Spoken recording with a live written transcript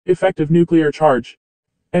Effective nuclear charge.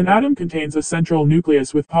 An atom contains a central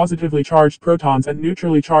nucleus with positively charged protons and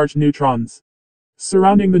neutrally charged neutrons.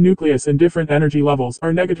 Surrounding the nucleus in different energy levels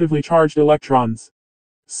are negatively charged electrons.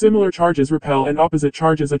 Similar charges repel and opposite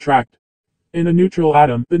charges attract. In a neutral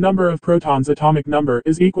atom, the number of protons atomic number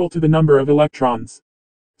is equal to the number of electrons.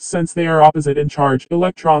 Since they are opposite in charge,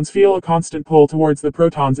 electrons feel a constant pull towards the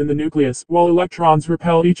protons in the nucleus, while electrons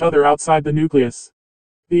repel each other outside the nucleus.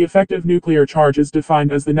 The effective nuclear charge is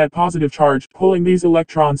defined as the net positive charge pulling these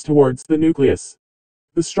electrons towards the nucleus.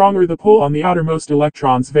 The stronger the pull on the outermost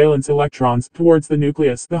electrons, valence electrons, towards the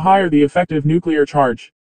nucleus, the higher the effective nuclear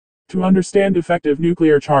charge. To understand effective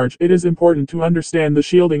nuclear charge, it is important to understand the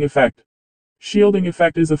shielding effect. Shielding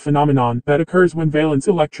effect is a phenomenon that occurs when valence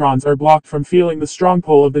electrons are blocked from feeling the strong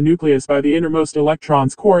pull of the nucleus by the innermost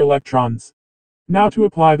electrons' core electrons. Now to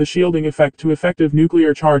apply the shielding effect to effective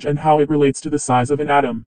nuclear charge and how it relates to the size of an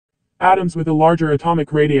atom. Atoms with a larger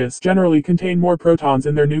atomic radius generally contain more protons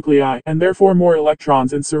in their nuclei, and therefore more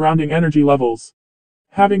electrons in surrounding energy levels.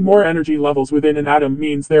 Having more energy levels within an atom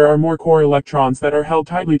means there are more core electrons that are held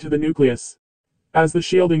tightly to the nucleus. As the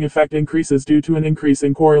shielding effect increases due to an increase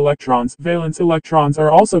in core electrons, valence electrons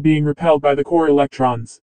are also being repelled by the core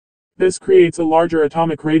electrons. This creates a larger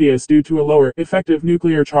atomic radius due to a lower effective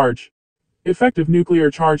nuclear charge. Effective nuclear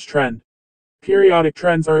charge trend. Periodic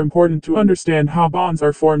trends are important to understand how bonds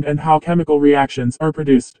are formed and how chemical reactions are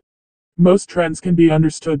produced. Most trends can be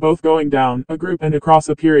understood both going down a group and across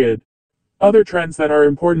a period. Other trends that are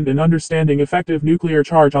important in understanding effective nuclear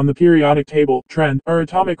charge on the periodic table trend are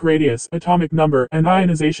atomic radius, atomic number, and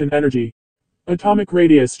ionization energy. Atomic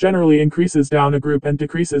radius generally increases down a group and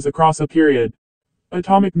decreases across a period.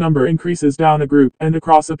 Atomic number increases down a group and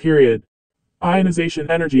across a period.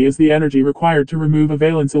 Ionization energy is the energy required to remove a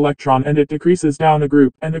valence electron, and it decreases down a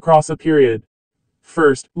group and across a period.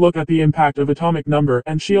 First, look at the impact of atomic number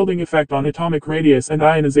and shielding effect on atomic radius and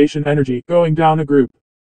ionization energy going down a group.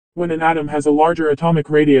 When an atom has a larger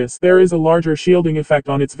atomic radius, there is a larger shielding effect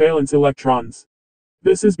on its valence electrons.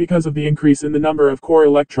 This is because of the increase in the number of core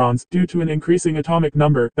electrons due to an increasing atomic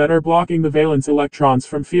number that are blocking the valence electrons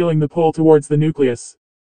from feeling the pull towards the nucleus.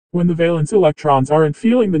 When the valence electrons aren't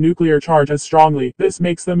feeling the nuclear charge as strongly, this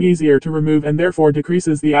makes them easier to remove and therefore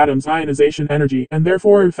decreases the atom's ionization energy, and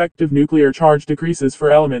therefore effective nuclear charge decreases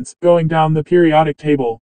for elements going down the periodic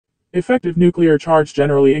table. Effective nuclear charge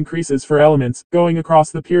generally increases for elements going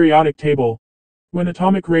across the periodic table. When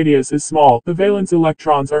atomic radius is small, the valence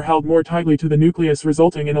electrons are held more tightly to the nucleus,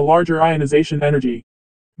 resulting in a larger ionization energy.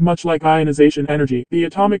 Much like ionization energy, the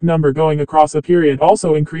atomic number going across a period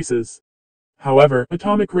also increases. However,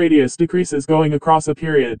 atomic radius decreases going across a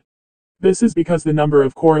period. This is because the number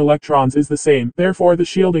of core electrons is the same, therefore the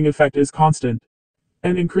shielding effect is constant.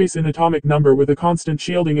 An increase in atomic number with a constant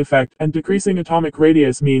shielding effect and decreasing atomic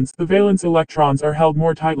radius means the valence electrons are held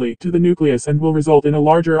more tightly to the nucleus and will result in a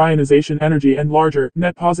larger ionization energy and larger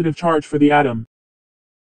net positive charge for the atom.